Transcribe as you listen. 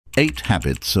8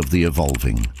 Habits of the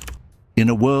Evolving. In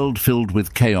a world filled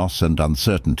with chaos and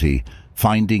uncertainty,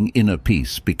 finding inner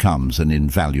peace becomes an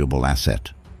invaluable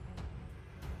asset.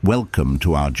 Welcome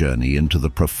to our journey into the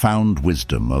profound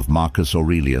wisdom of Marcus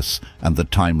Aurelius and the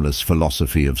timeless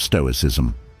philosophy of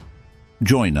Stoicism.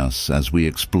 Join us as we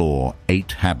explore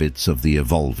 8 Habits of the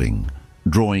Evolving,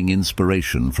 drawing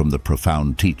inspiration from the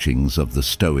profound teachings of the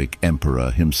Stoic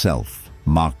emperor himself,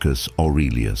 Marcus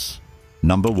Aurelius.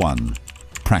 Number 1.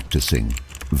 Practicing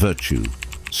virtue,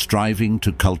 striving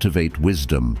to cultivate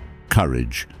wisdom,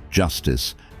 courage,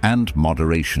 justice, and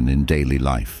moderation in daily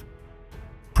life.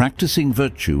 Practicing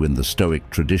virtue in the Stoic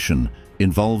tradition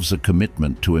involves a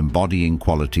commitment to embodying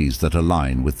qualities that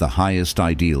align with the highest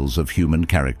ideals of human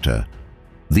character.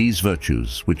 These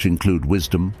virtues, which include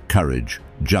wisdom, courage,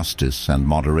 justice, and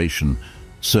moderation,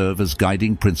 serve as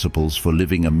guiding principles for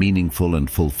living a meaningful and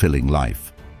fulfilling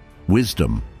life.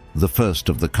 Wisdom, the first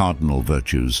of the cardinal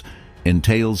virtues,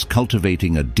 entails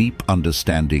cultivating a deep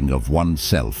understanding of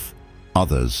oneself,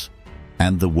 others,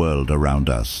 and the world around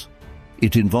us.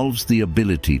 It involves the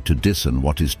ability to discern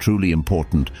what is truly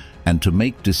important and to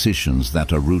make decisions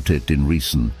that are rooted in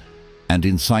reason and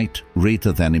insight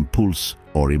rather than impulse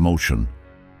or emotion.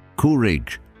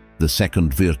 Courage, the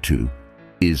second virtue,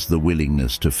 is the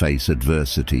willingness to face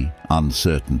adversity,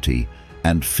 uncertainty,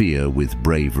 and fear with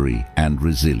bravery and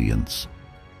resilience.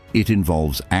 It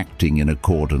involves acting in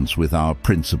accordance with our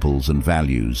principles and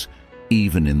values,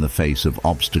 even in the face of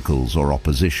obstacles or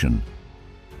opposition.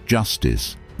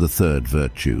 Justice, the third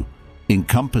virtue,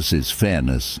 encompasses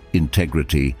fairness,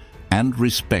 integrity, and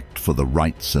respect for the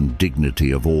rights and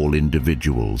dignity of all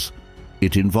individuals.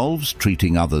 It involves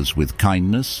treating others with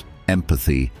kindness,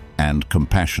 empathy, and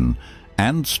compassion,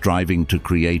 and striving to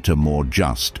create a more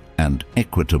just and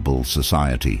equitable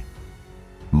society.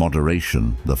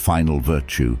 Moderation, the final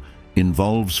virtue,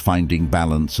 involves finding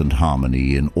balance and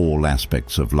harmony in all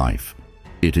aspects of life.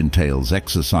 It entails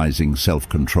exercising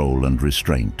self-control and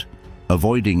restraint,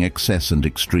 avoiding excess and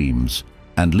extremes,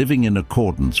 and living in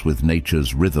accordance with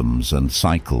nature's rhythms and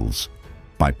cycles.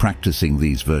 By practicing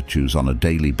these virtues on a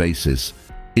daily basis,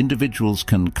 individuals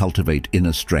can cultivate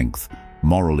inner strength,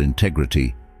 moral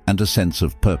integrity, and a sense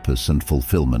of purpose and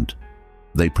fulfillment.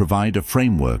 They provide a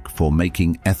framework for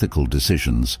making ethical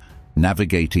decisions,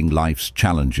 navigating life's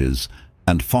challenges,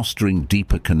 and fostering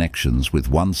deeper connections with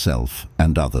oneself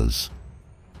and others.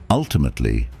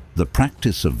 Ultimately, the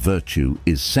practice of virtue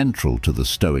is central to the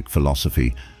Stoic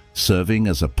philosophy, serving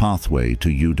as a pathway to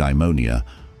eudaimonia,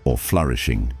 or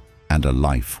flourishing, and a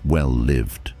life well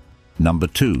lived. Number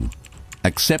 2.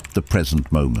 Accept the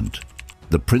present moment.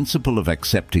 The principle of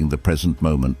accepting the present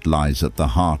moment lies at the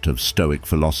heart of Stoic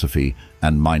philosophy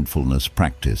and mindfulness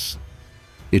practice.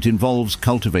 It involves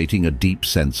cultivating a deep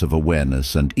sense of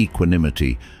awareness and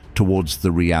equanimity towards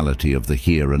the reality of the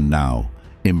here and now,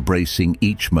 embracing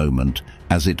each moment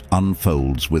as it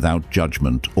unfolds without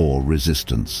judgment or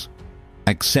resistance.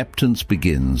 Acceptance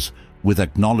begins with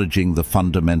acknowledging the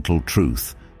fundamental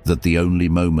truth that the only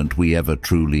moment we ever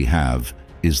truly have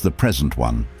is the present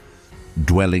one.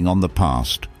 Dwelling on the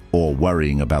past or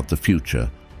worrying about the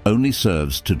future only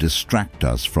serves to distract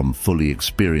us from fully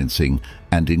experiencing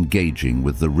and engaging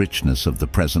with the richness of the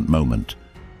present moment.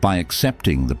 By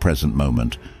accepting the present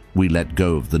moment, we let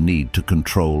go of the need to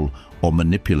control or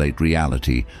manipulate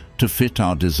reality to fit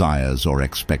our desires or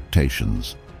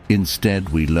expectations. Instead,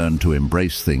 we learn to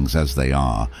embrace things as they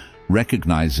are,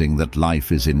 recognizing that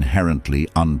life is inherently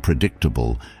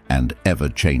unpredictable and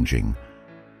ever-changing.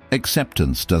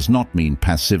 Acceptance does not mean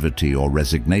passivity or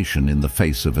resignation in the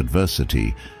face of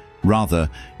adversity. Rather,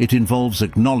 it involves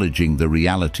acknowledging the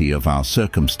reality of our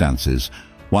circumstances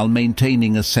while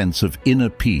maintaining a sense of inner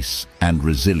peace and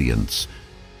resilience.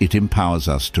 It empowers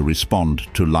us to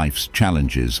respond to life's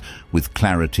challenges with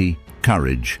clarity,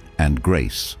 courage, and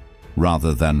grace,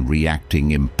 rather than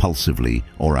reacting impulsively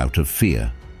or out of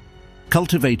fear.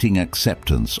 Cultivating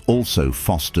acceptance also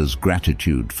fosters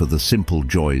gratitude for the simple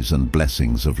joys and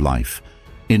blessings of life,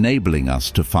 enabling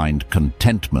us to find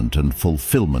contentment and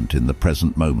fulfillment in the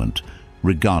present moment,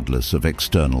 regardless of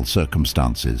external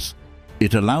circumstances.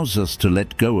 It allows us to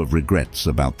let go of regrets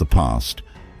about the past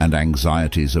and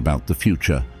anxieties about the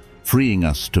future, freeing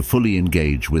us to fully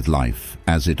engage with life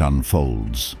as it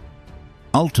unfolds.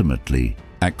 Ultimately,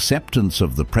 acceptance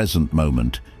of the present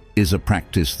moment is a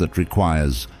practice that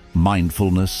requires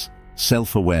mindfulness,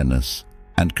 self-awareness,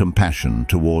 and compassion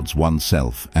towards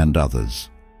oneself and others.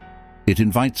 It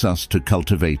invites us to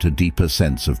cultivate a deeper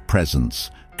sense of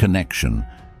presence, connection,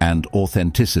 and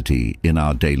authenticity in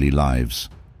our daily lives,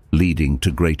 leading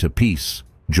to greater peace,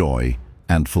 joy,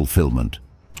 and fulfillment.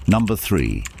 Number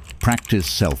 3.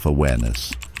 Practice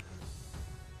self-awareness.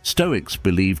 Stoics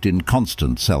believed in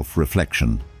constant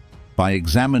self-reflection. By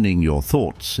examining your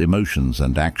thoughts, emotions,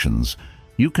 and actions,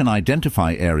 you can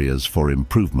identify areas for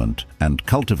improvement and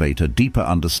cultivate a deeper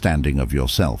understanding of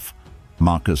yourself.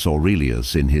 Marcus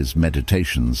Aurelius, in his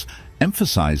Meditations,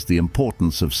 emphasized the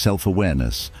importance of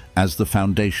self-awareness as the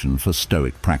foundation for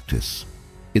Stoic practice.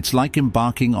 It's like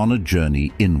embarking on a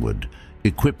journey inward,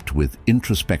 equipped with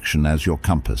introspection as your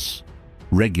compass.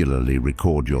 Regularly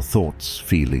record your thoughts,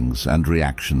 feelings, and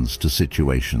reactions to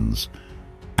situations.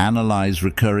 Analyze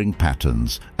recurring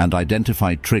patterns and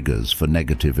identify triggers for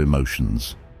negative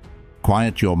emotions.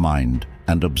 Quiet your mind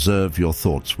and observe your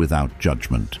thoughts without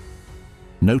judgment.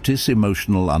 Notice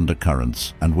emotional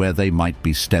undercurrents and where they might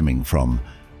be stemming from.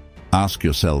 Ask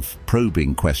yourself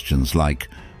probing questions like,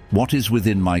 "What is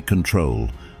within my control?"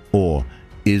 or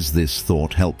 "Is this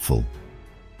thought helpful?"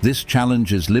 This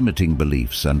challenges limiting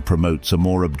beliefs and promotes a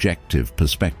more objective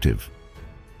perspective.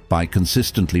 By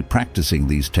consistently practicing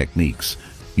these techniques,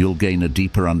 you'll gain a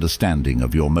deeper understanding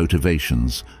of your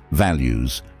motivations,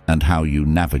 values, and how you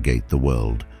navigate the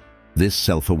world. This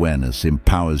self-awareness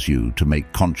empowers you to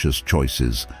make conscious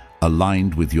choices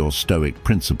aligned with your Stoic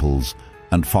principles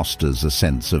and fosters a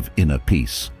sense of inner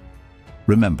peace.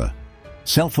 Remember,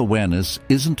 self-awareness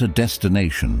isn't a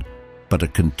destination, but a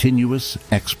continuous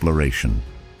exploration.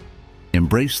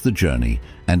 Embrace the journey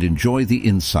and enjoy the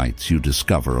insights you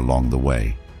discover along the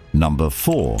way. Number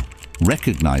 4,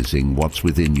 recognizing what's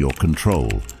within your control.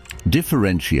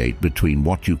 Differentiate between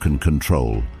what you can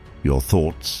control, your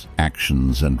thoughts,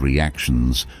 actions, and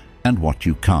reactions, and what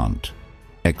you can't,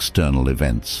 external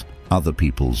events, other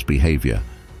people's behavior.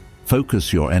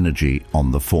 Focus your energy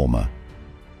on the former.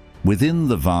 Within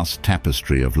the vast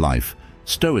tapestry of life,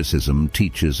 Stoicism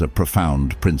teaches a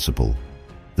profound principle: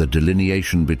 the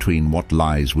delineation between what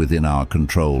lies within our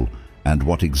control and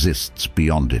what exists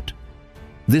beyond it.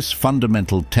 This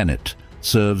fundamental tenet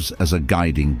serves as a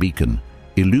guiding beacon,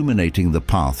 illuminating the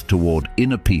path toward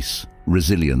inner peace,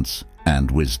 resilience, and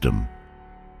wisdom.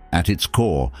 At its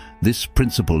core, this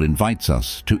principle invites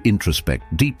us to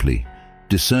introspect deeply,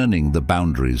 discerning the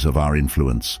boundaries of our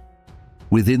influence.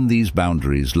 Within these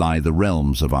boundaries lie the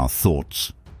realms of our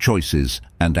thoughts, choices,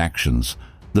 and actions,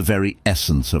 the very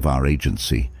essence of our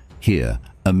agency. Here,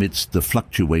 amidst the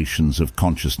fluctuations of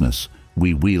consciousness,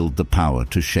 we wield the power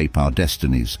to shape our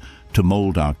destinies, to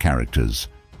mold our characters,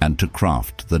 and to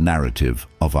craft the narrative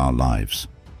of our lives.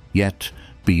 Yet,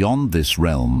 beyond this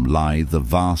realm lie the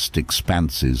vast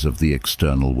expanses of the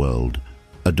external world,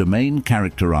 a domain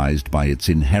characterized by its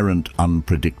inherent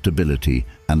unpredictability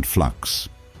and flux.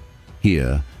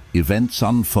 Here, events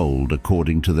unfold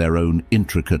according to their own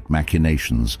intricate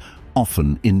machinations,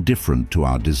 often indifferent to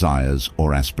our desires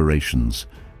or aspirations.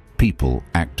 People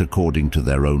act according to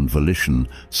their own volition,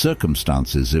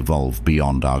 circumstances evolve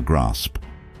beyond our grasp,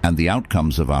 and the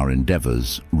outcomes of our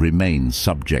endeavors remain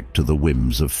subject to the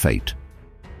whims of fate.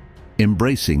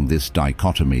 Embracing this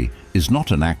dichotomy is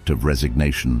not an act of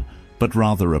resignation, but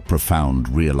rather a profound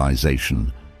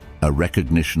realization, a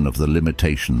recognition of the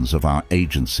limitations of our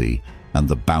agency and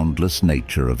the boundless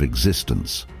nature of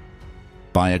existence.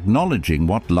 By acknowledging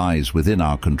what lies within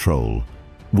our control,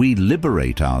 we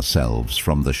liberate ourselves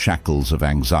from the shackles of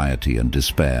anxiety and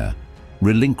despair,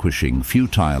 relinquishing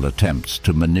futile attempts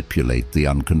to manipulate the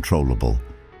uncontrollable.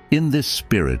 In this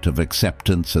spirit of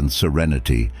acceptance and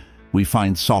serenity, we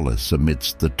find solace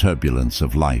amidst the turbulence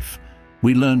of life.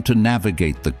 We learn to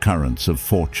navigate the currents of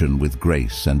fortune with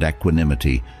grace and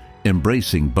equanimity,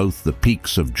 embracing both the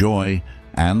peaks of joy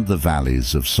and the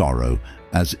valleys of sorrow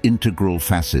as integral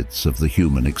facets of the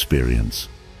human experience.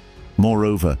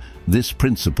 Moreover, this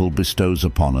principle bestows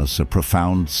upon us a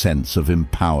profound sense of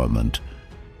empowerment,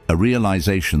 a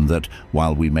realization that,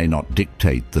 while we may not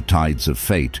dictate the tides of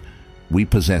fate, we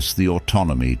possess the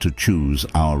autonomy to choose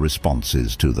our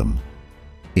responses to them.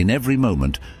 In every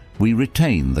moment, we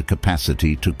retain the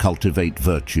capacity to cultivate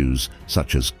virtues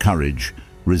such as courage,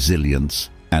 resilience,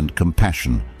 and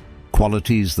compassion,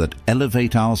 qualities that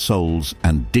elevate our souls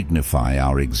and dignify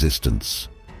our existence.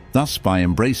 Thus, by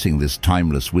embracing this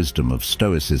timeless wisdom of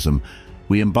Stoicism,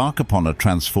 we embark upon a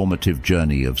transformative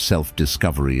journey of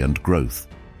self-discovery and growth.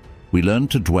 We learn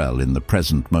to dwell in the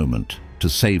present moment, to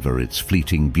savor its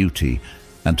fleeting beauty,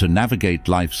 and to navigate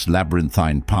life's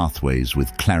labyrinthine pathways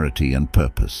with clarity and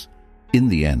purpose. In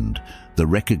the end, the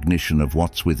recognition of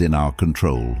what's within our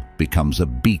control becomes a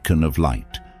beacon of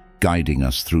light, guiding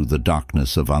us through the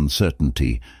darkness of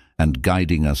uncertainty and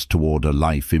guiding us toward a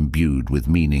life imbued with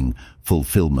meaning,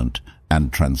 fulfillment,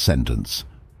 and transcendence.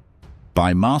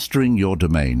 By mastering your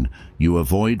domain, you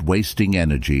avoid wasting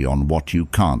energy on what you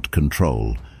can't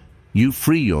control. You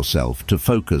free yourself to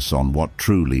focus on what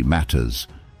truly matters,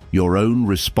 your own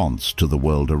response to the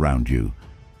world around you.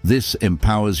 This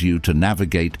empowers you to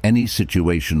navigate any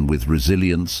situation with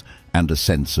resilience and a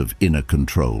sense of inner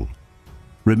control.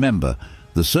 Remember,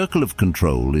 the circle of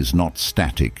control is not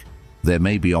static. There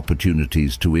may be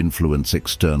opportunities to influence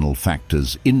external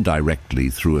factors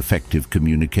indirectly through effective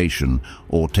communication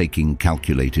or taking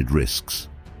calculated risks.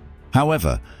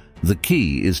 However, the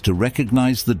key is to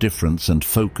recognize the difference and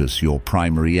focus your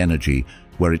primary energy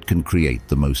where it can create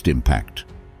the most impact: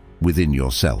 within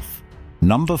yourself.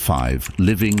 Number 5,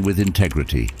 living with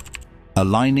integrity.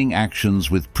 Aligning actions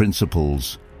with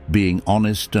principles, being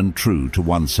honest and true to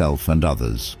oneself and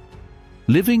others.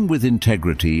 Living with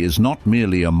integrity is not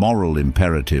merely a moral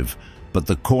imperative, but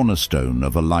the cornerstone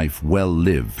of a life well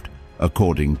lived,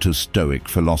 according to Stoic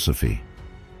philosophy.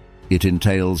 It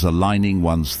entails aligning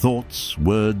one's thoughts,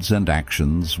 words, and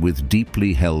actions with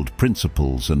deeply held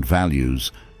principles and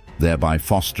values, thereby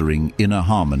fostering inner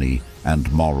harmony and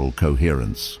moral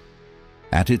coherence.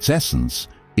 At its essence,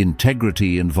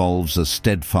 integrity involves a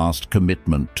steadfast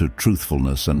commitment to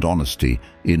truthfulness and honesty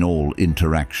in all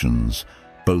interactions,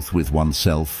 both with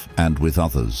oneself and with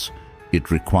others.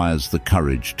 It requires the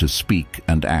courage to speak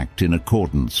and act in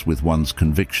accordance with one's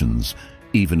convictions,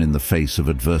 even in the face of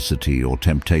adversity or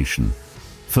temptation.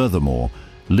 Furthermore,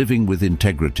 living with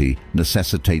integrity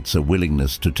necessitates a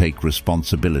willingness to take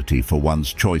responsibility for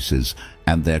one's choices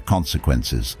and their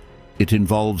consequences. It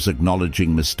involves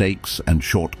acknowledging mistakes and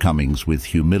shortcomings with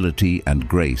humility and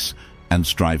grace, and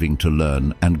striving to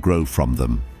learn and grow from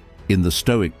them. In the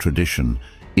Stoic tradition,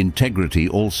 integrity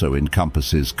also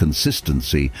encompasses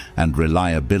consistency and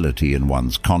reliability in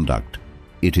one's conduct.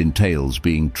 It entails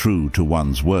being true to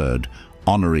one's word,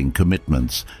 honoring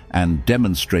commitments, and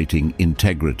demonstrating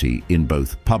integrity in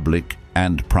both public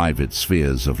and private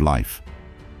spheres of life.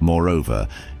 Moreover,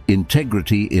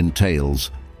 integrity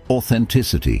entails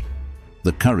authenticity,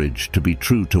 the courage to be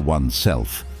true to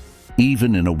oneself,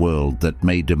 even in a world that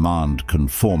may demand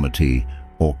conformity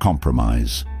or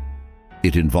compromise.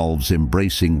 It involves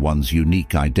embracing one's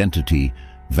unique identity,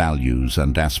 values,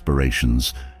 and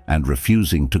aspirations, and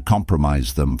refusing to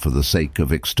compromise them for the sake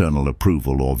of external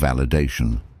approval or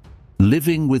validation.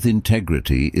 Living with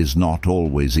integrity is not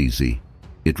always easy.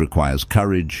 It requires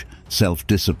courage,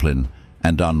 self-discipline,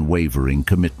 and unwavering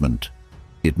commitment.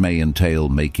 It may entail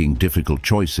making difficult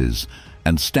choices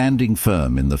and standing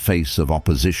firm in the face of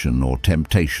opposition or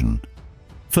temptation.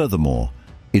 Furthermore,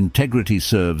 integrity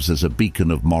serves as a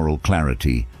beacon of moral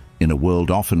clarity in a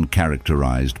world often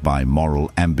characterized by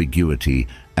moral ambiguity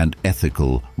and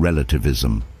ethical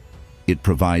relativism. It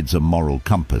provides a moral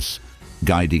compass,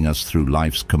 guiding us through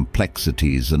life's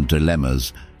complexities and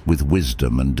dilemmas with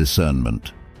wisdom and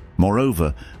discernment.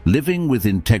 Moreover, living with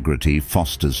integrity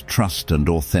fosters trust and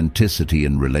authenticity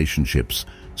in relationships,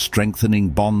 strengthening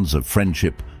bonds of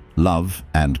friendship, love,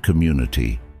 and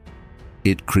community.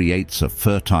 It creates a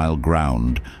fertile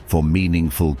ground for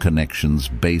meaningful connections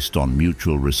based on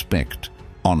mutual respect,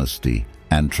 honesty,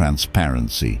 and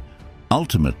transparency.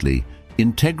 Ultimately,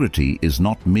 integrity is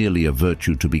not merely a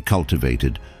virtue to be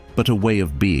cultivated, but a way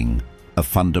of being, a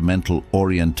fundamental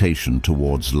orientation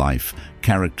towards life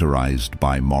characterized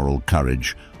by moral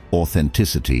courage,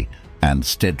 authenticity, and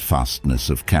steadfastness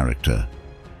of character.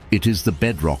 It is the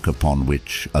bedrock upon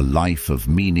which a life of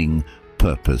meaning,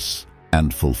 purpose,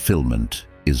 and fulfillment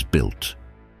is built.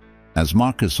 As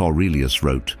Marcus Aurelius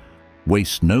wrote,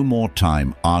 "Waste no more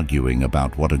time arguing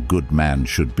about what a good man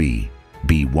should be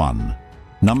one."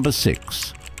 Number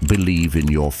 6, believe in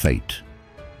your fate.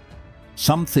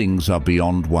 Some things are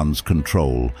beyond one's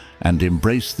control, and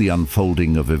embrace the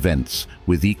unfolding of events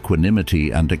with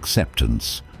equanimity and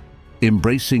acceptance.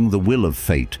 Embracing the will of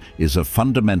fate is a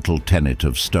fundamental tenet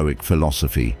of Stoic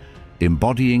philosophy,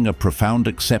 embodying a profound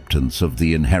acceptance of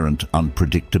the inherent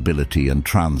unpredictability and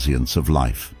transience of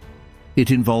life.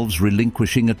 It involves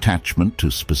relinquishing attachment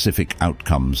to specific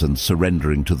outcomes and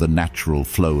surrendering to the natural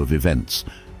flow of events,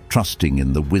 trusting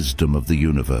in the wisdom of the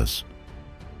universe.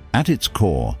 At its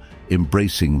core,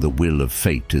 embracing the will of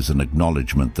fate is an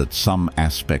acknowledgement that some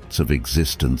aspects of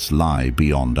existence lie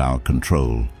beyond our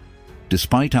control.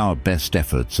 Despite our best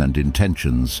efforts and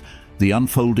intentions, the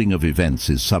unfolding of events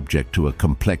is subject to a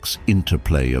complex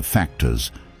interplay of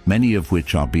factors, many of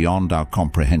which are beyond our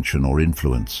comprehension or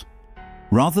influence.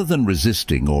 Rather than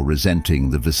resisting or resenting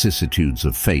the vicissitudes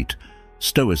of fate,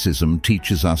 Stoicism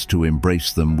teaches us to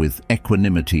embrace them with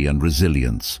equanimity and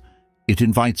resilience. It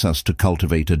invites us to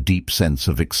cultivate a deep sense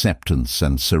of acceptance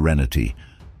and serenity,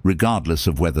 regardless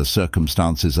of whether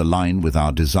circumstances align with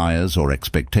our desires or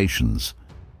expectations.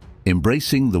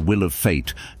 Embracing the will of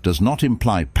fate does not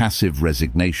imply passive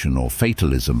resignation or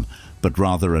fatalism, but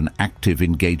rather an active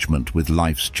engagement with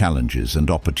life's challenges and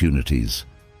opportunities.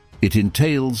 It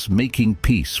entails making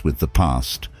peace with the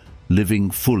past,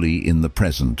 living fully in the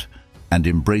present, and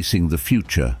embracing the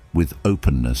future with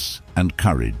openness and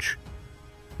courage.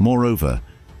 Moreover,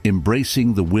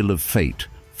 embracing the will of fate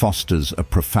fosters a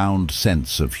profound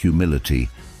sense of humility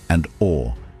and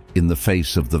awe in the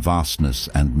face of the vastness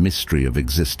and mystery of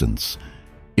existence.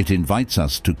 It invites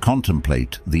us to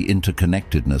contemplate the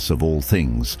interconnectedness of all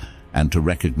things and to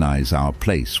recognize our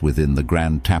place within the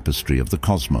grand tapestry of the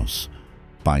cosmos.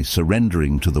 By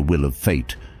surrendering to the will of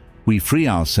fate, we free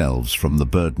ourselves from the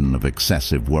burden of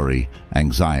excessive worry,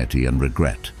 anxiety, and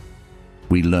regret.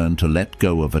 We learn to let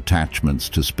go of attachments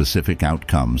to specific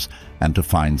outcomes and to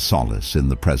find solace in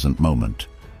the present moment,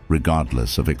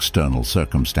 regardless of external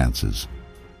circumstances.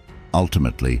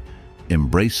 Ultimately,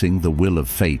 embracing the will of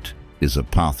fate is a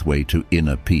pathway to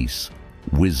inner peace,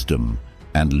 wisdom,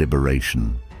 and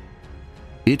liberation.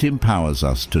 It empowers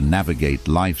us to navigate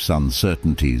life's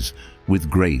uncertainties with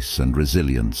grace and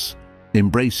resilience,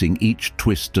 embracing each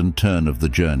twist and turn of the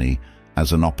journey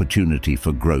as an opportunity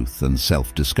for growth and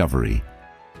self-discovery.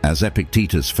 As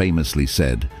Epictetus famously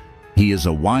said, "He is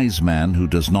a wise man who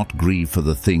does not grieve for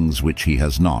the things which he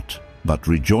has not, but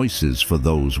rejoices for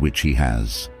those which he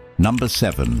has." Number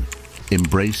 7.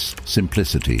 Embrace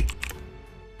simplicity.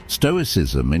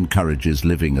 Stoicism encourages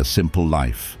living a simple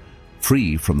life,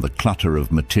 free from the clutter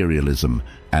of materialism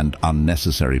and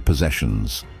unnecessary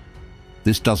possessions.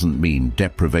 This doesn't mean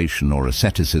deprivation or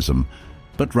asceticism,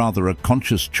 but rather a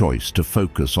conscious choice to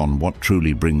focus on what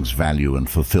truly brings value and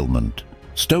fulfillment.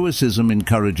 Stoicism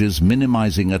encourages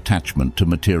minimizing attachment to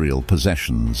material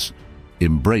possessions.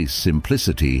 Embrace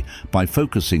simplicity by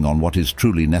focusing on what is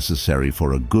truly necessary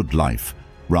for a good life,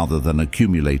 rather than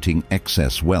accumulating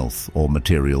excess wealth or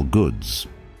material goods.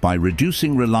 By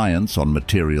reducing reliance on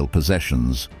material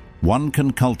possessions, one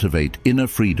can cultivate inner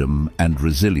freedom and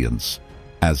resilience,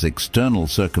 as external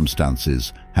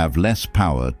circumstances have less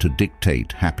power to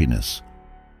dictate happiness.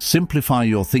 Simplify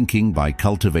your thinking by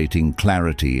cultivating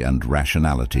clarity and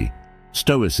rationality.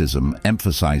 Stoicism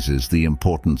emphasizes the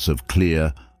importance of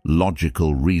clear,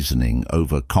 logical reasoning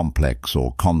over complex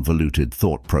or convoluted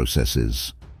thought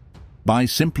processes. By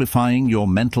simplifying your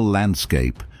mental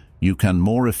landscape, you can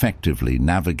more effectively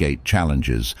navigate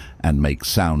challenges and make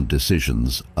sound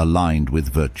decisions aligned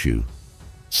with virtue.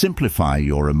 Simplify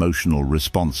your emotional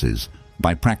responses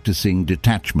by practicing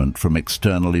detachment from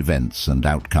external events and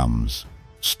outcomes.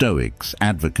 Stoics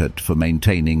advocate for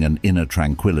maintaining an inner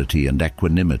tranquility and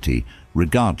equanimity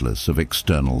regardless of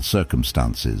external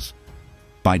circumstances.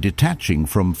 By detaching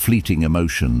from fleeting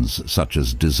emotions such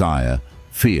as desire,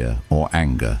 fear, or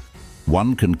anger,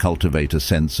 one can cultivate a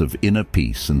sense of inner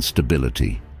peace and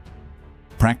stability.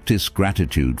 Practice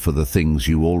gratitude for the things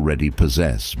you already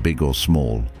possess, big or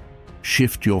small.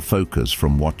 Shift your focus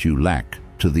from what you lack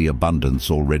to the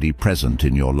abundance already present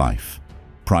in your life.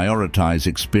 Prioritize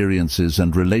experiences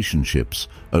and relationships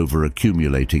over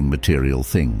accumulating material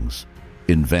things.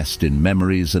 Invest in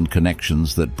memories and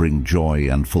connections that bring joy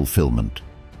and fulfillment.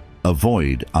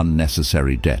 Avoid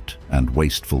unnecessary debt and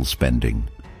wasteful spending.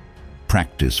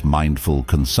 Practice mindful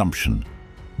consumption,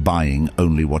 buying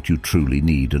only what you truly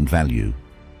need and value.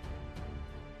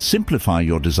 Simplify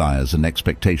your desires and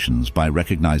expectations by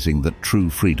recognizing that true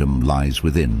freedom lies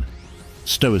within.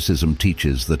 Stoicism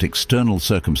teaches that external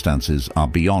circumstances are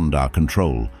beyond our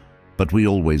control, but we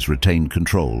always retain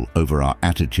control over our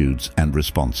attitudes and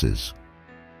responses.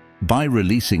 By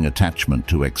releasing attachment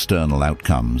to external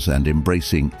outcomes and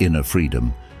embracing inner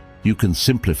freedom, you can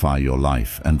simplify your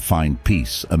life and find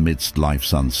peace amidst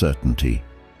life's uncertainty.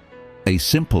 A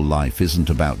simple life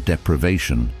isn't about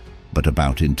deprivation, but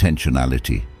about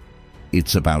intentionality.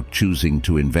 It's about choosing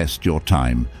to invest your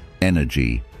time,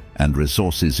 energy, and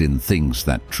resources in things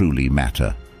that truly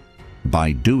matter.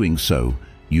 By doing so,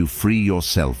 you free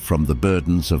yourself from the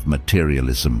burdens of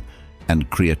materialism and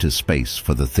create a space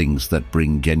for the things that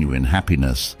bring genuine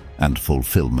happiness and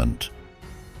fulfillment.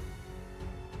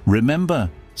 Remember,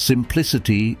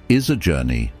 simplicity is a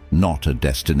journey, not a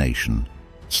destination.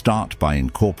 Start by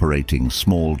incorporating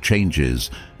small changes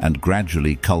and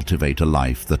gradually cultivate a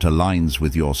life that aligns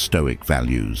with your Stoic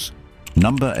values.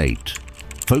 Number 8.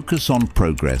 Focus on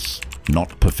progress,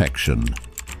 not perfection.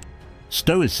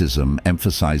 Stoicism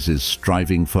emphasizes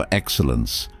striving for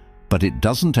excellence, but it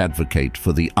doesn't advocate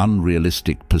for the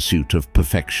unrealistic pursuit of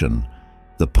perfection.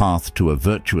 The path to a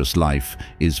virtuous life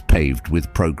is paved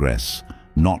with progress,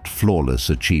 not flawless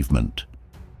achievement.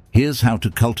 Here's how to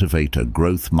cultivate a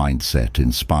growth mindset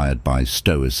inspired by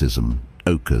Stoicism.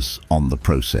 focus on the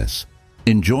process.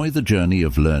 Enjoy the journey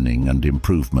of learning and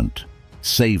improvement.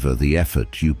 Savor the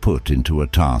effort you put into a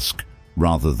task,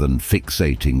 rather than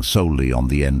fixating solely on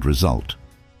the end result.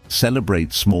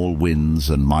 Celebrate small wins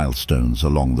and milestones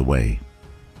along the way.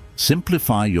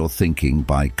 Simplify your thinking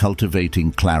by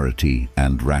cultivating clarity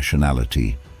and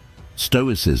rationality.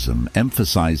 Stoicism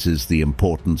emphasizes the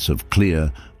importance of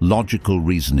clear, logical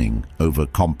reasoning over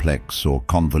complex or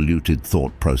convoluted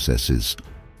thought processes.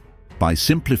 By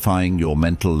simplifying your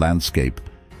mental landscape,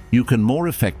 you can more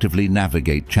effectively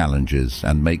navigate challenges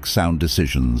and make sound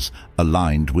decisions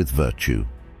aligned with virtue.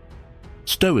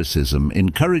 Stoicism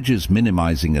encourages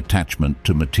minimizing attachment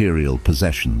to material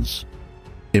possessions.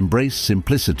 Embrace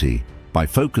simplicity by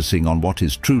focusing on what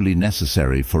is truly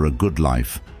necessary for a good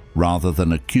life, rather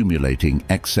than accumulating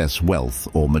excess wealth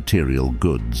or material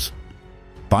goods.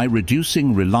 By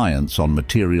reducing reliance on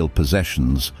material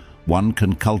possessions, one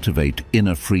can cultivate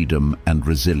inner freedom and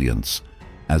resilience,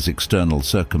 as external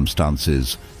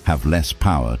circumstances have less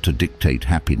power to dictate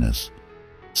happiness.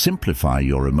 Simplify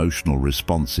your emotional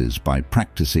responses by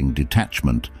practicing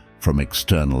detachment from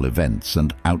external events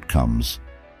and outcomes.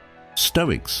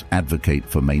 Stoics advocate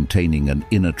for maintaining an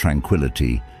inner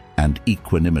tranquility and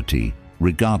equanimity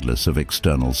regardless of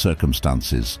external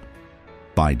circumstances.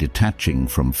 By detaching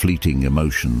from fleeting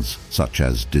emotions such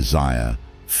as desire,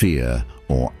 fear,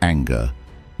 or anger,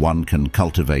 one can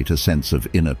cultivate a sense of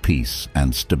inner peace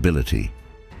and stability.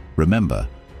 Remember,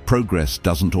 progress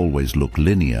doesn't always look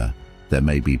linear. There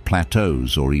may be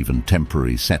plateaus or even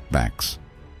temporary setbacks.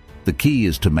 The key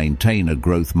is to maintain a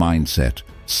growth mindset,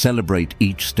 celebrate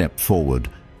each step forward,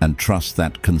 and trust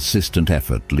that consistent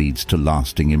effort leads to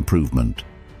lasting improvement.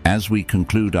 As we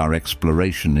conclude our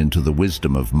exploration into the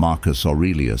wisdom of Marcus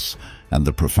Aurelius and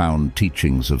the profound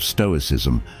teachings of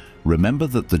Stoicism, remember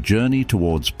that the journey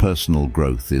towards personal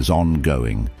growth is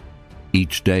ongoing.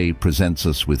 Each day presents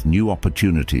us with new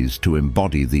opportunities to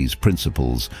embody these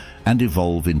principles and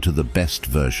evolve into the best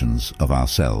versions of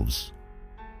ourselves.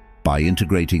 By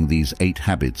integrating these 8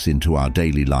 habits into our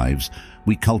daily lives,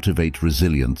 we cultivate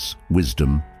resilience,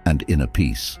 wisdom, and inner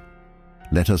peace.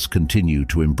 Let us continue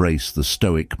to embrace the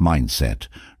Stoic mindset,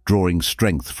 drawing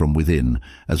strength from within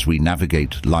as we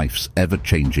navigate life's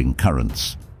ever-changing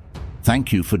currents.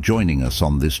 Thank you for joining us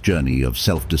on this journey of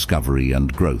self-discovery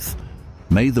and growth.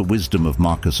 May the wisdom of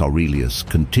Marcus Aurelius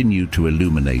continue to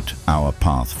illuminate our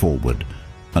path forward.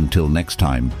 Until next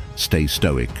time, stay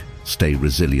stoic, stay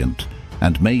resilient,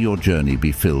 and may your journey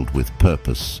be filled with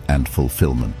purpose and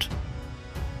fulfillment.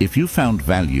 If you found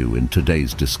value in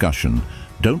today's discussion,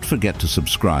 don't forget to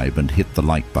subscribe and hit the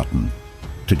like button.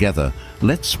 Together,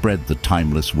 let's spread the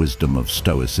timeless wisdom of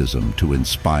Stoicism to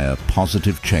inspire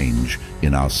positive change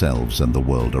in ourselves and the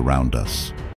world around us.